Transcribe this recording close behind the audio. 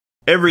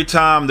Every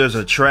time there's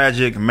a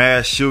tragic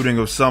mass shooting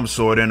of some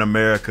sort in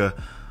America,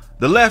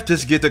 the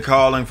leftists get to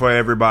calling for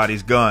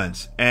everybody's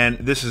guns, and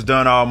this is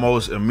done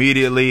almost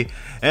immediately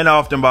and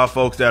often by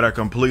folks that are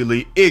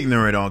completely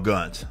ignorant on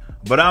guns.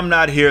 But I'm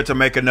not here to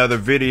make another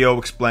video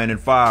explaining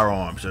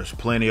firearms. There's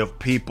plenty of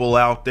people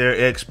out there,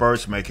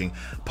 experts, making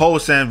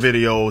posts and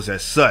videos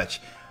as such.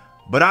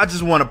 But I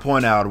just want to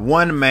point out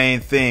one main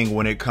thing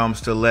when it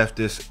comes to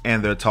leftists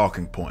and their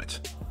talking points.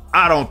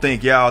 I don't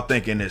think y'all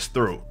thinking this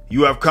through.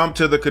 You have come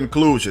to the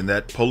conclusion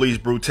that police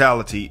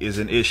brutality is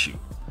an issue.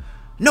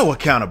 No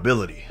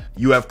accountability.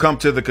 You have come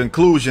to the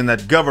conclusion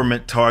that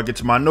government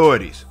targets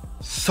minorities.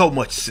 So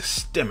much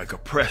systemic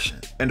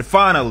oppression. And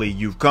finally,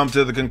 you've come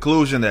to the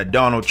conclusion that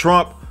Donald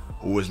Trump,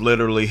 who is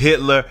literally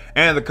Hitler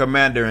and the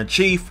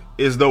commander-in-chief,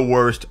 is the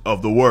worst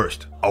of the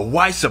worst. A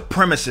white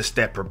supremacist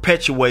that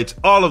perpetuates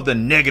all of the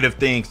negative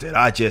things that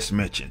I just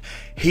mentioned.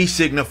 He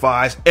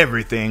signifies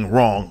everything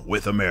wrong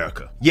with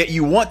America. Yet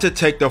you want to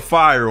take the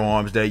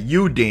firearms that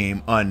you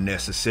deem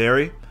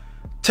unnecessary,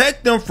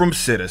 take them from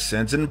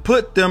citizens and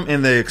put them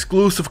in the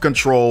exclusive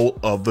control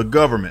of the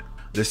government.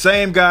 The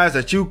same guys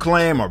that you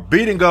claim are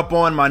beating up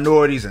on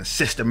minorities and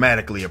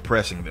systematically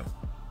oppressing them.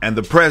 And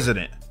the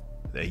president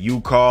that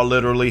you call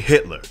literally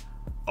Hitler,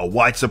 a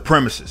white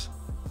supremacist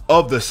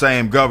of the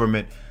same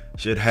government,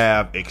 should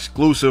have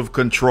exclusive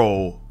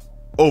control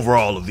over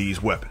all of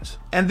these weapons.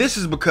 And this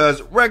is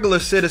because regular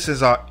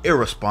citizens are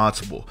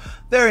irresponsible.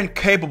 They're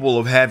incapable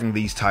of having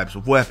these types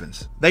of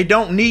weapons. They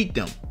don't need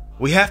them.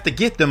 We have to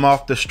get them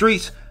off the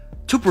streets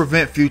to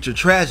prevent future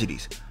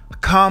tragedies.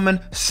 Common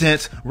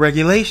sense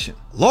regulation.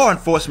 Law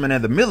enforcement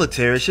and the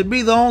military should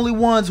be the only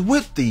ones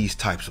with these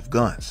types of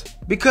guns.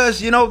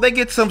 Because, you know, they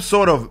get some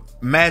sort of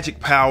magic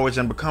powers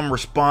and become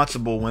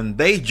responsible when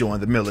they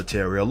join the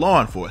military or law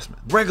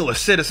enforcement. Regular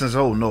citizens,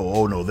 oh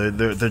no,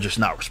 they're just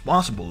not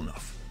responsible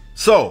enough.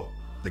 So,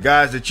 the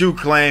guys that you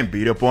claim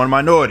beat up on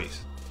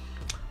minorities,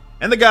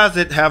 and the guys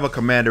that have a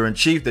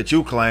commander-in-chief that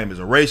you claim is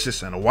a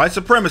racist and a white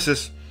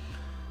supremacist,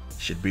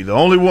 should be the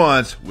only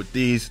ones with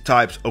these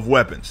types of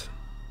weapons.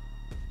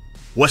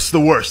 What's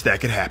the worst that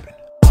could happen?